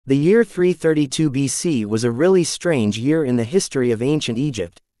The year 332 BC was a really strange year in the history of ancient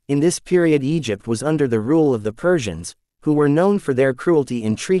Egypt. In this period Egypt was under the rule of the Persians, who were known for their cruelty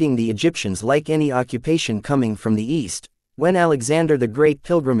in treating the Egyptians like any occupation coming from the east. When Alexander the Great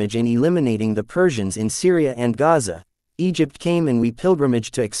pilgrimaged in eliminating the Persians in Syria and Gaza, Egypt came and we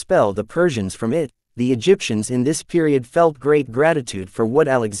pilgrimaged to expel the Persians from it. The Egyptians in this period felt great gratitude for what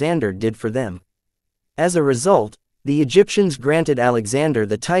Alexander did for them. As a result, the Egyptians granted Alexander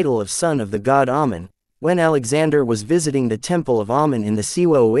the title of son of the god Amun. When Alexander was visiting the temple of Amun in the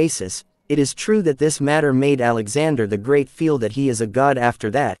Siwa oasis, it is true that this matter made Alexander the Great feel that he is a god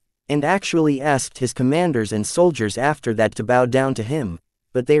after that, and actually asked his commanders and soldiers after that to bow down to him,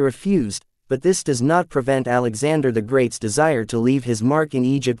 but they refused. But this does not prevent Alexander the Great's desire to leave his mark in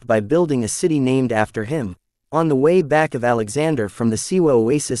Egypt by building a city named after him. On the way back of Alexander from the Siwa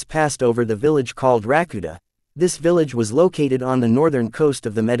oasis passed over the village called Rakuta. This village was located on the northern coast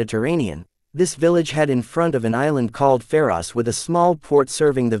of the Mediterranean. This village had in front of an island called Pharos with a small port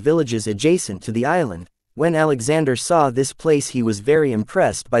serving the villages adjacent to the island. When Alexander saw this place he was very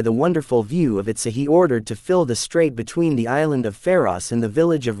impressed by the wonderful view of it, so he ordered to fill the strait between the island of Pharos and the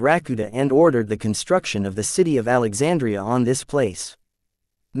village of Rakuta and ordered the construction of the city of Alexandria on this place.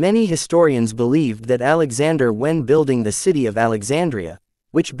 Many historians believed that Alexander, when building the city of Alexandria,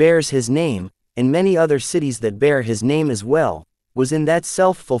 which bears his name, and many other cities that bear his name as well, was in that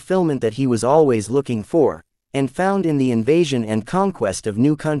self-fulfillment that he was always looking for, and found in the invasion and conquest of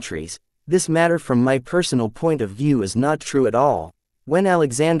new countries. This matter from my personal point of view is not true at all. When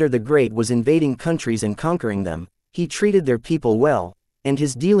Alexander the Great was invading countries and conquering them, he treated their people well, and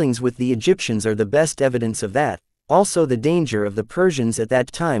his dealings with the Egyptians are the best evidence of that. Also the danger of the Persians at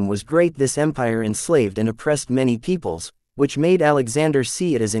that time was great. This empire enslaved and oppressed many peoples, which made Alexander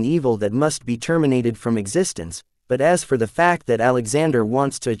see it as an evil that must be terminated from existence. But as for the fact that Alexander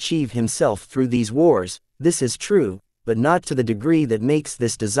wants to achieve himself through these wars, this is true, but not to the degree that makes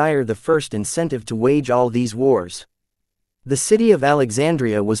this desire the first incentive to wage all these wars. The city of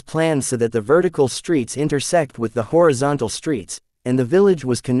Alexandria was planned so that the vertical streets intersect with the horizontal streets, and the village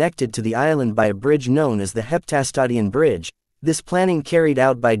was connected to the island by a bridge known as the Hephaestion Bridge. This planning, carried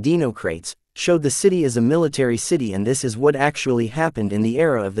out by Dinocrates, showed the city as a military city, and this is what actually happened in the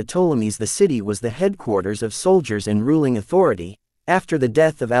era of the Ptolemies. The city was the headquarters of soldiers and ruling authority. After the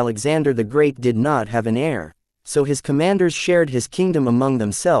death of Alexander the Great did not have an heir, so his commanders shared his kingdom among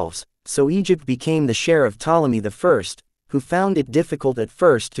themselves, so Egypt became the share of Ptolemy I, who found it difficult at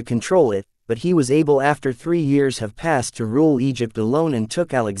first to control it, but he was able after 3 years have passed to rule Egypt alone and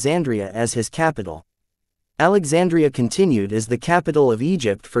took Alexandria as his capital. Alexandria continued as the capital of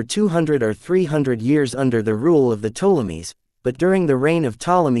Egypt for 200 or 300 years under the rule of the Ptolemies, but during the reign of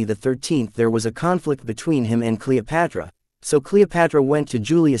Ptolemy XIII there was a conflict between him and Cleopatra. So Cleopatra went to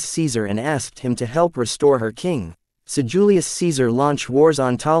Julius Caesar and asked him to help restore her king. So Julius Caesar launched wars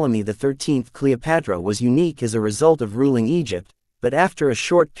on Ptolemy XIII. Cleopatra was unique as a result of ruling Egypt, but after a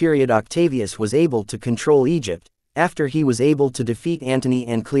short period Octavius was able to control Egypt, after he was able to defeat Antony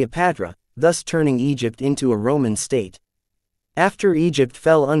and Cleopatra, thus turning Egypt into a Roman state. After Egypt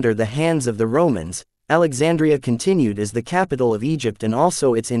fell under the hands of the Romans, Alexandria continued as the capital of Egypt, and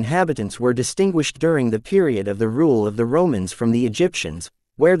also its inhabitants were distinguished during the period of the rule of the Romans from the Egyptians,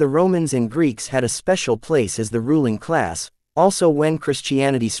 where the Romans and Greeks had a special place as the ruling class. Also when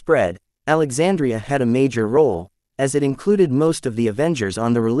Christianity spread, Alexandria had a major role, as it included most of the avengers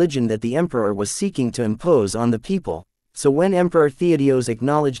on the religion that the emperor was seeking to impose on the people. So when Emperor Theodosius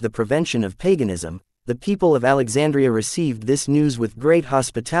acknowledged the prevention of paganism, the people of Alexandria received this news with great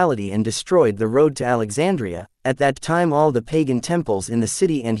hospitality and destroyed the road to Alexandria, at that time all the pagan temples in the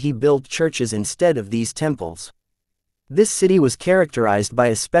city, and he built churches instead of these temples. This city was characterized by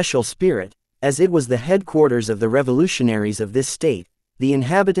a special spirit, as it was the headquarters of the revolutionaries of this state, the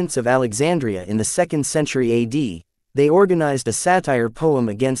inhabitants of Alexandria in the 2nd century AD. They organized a satire poem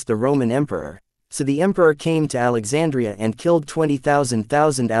against the Roman emperor. So the emperor came to Alexandria and killed 20,000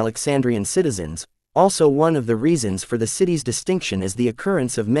 Alexandrian citizens. Also one of the reasons for the city's distinction is the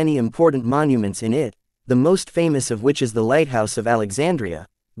occurrence of many important monuments in it, the most famous of which is the Lighthouse of Alexandria,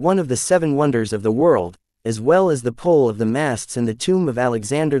 one of the 7 wonders of the world, as well as the pole of the masts and the tomb of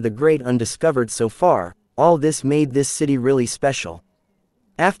Alexander the Great undiscovered so far. All this made this city really special.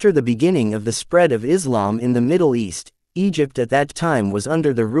 After the beginning of the spread of Islam in the Middle East, Egypt at that time was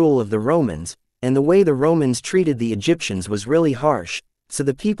under the rule of the Romans, and the way the Romans treated the Egyptians was really harsh, so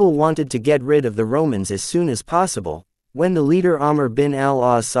the people wanted to get rid of the Romans as soon as possible. When the leader Amr bin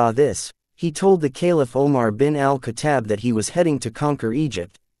al-As saw this, he told the Caliph Omar bin al-Khattab that he was heading to conquer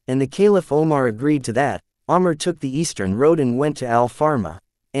Egypt, and the Caliph Omar agreed to that. Amr took the eastern road and went to Al-Farma.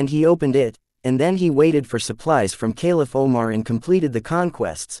 and he opened it, and then he waited for supplies from Caliph Omar and completed the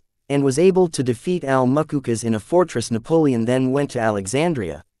conquests, and was able to defeat al-Muqawqis in a fortress. Napoleon then went to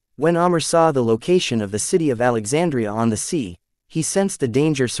Alexandria. When Omar saw the location of the city of Alexandria on the sea, he sensed the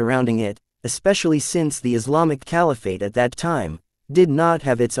danger surrounding it, especially since the Islamic Caliphate at that time did not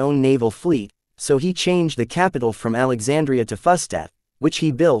have its own naval fleet, so he changed the capital from Alexandria to Fustat, which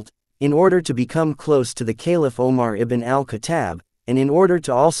he built in order to become close to the Caliph Omar ibn al-Khattab, and in order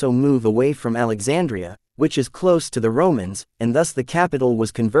to also move away from Alexandria, which is close to the Romans, and thus the capital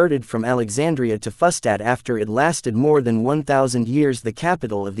was converted from Alexandria to Fustat after it lasted more than 1,000 years, the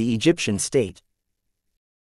capital of the Egyptian state.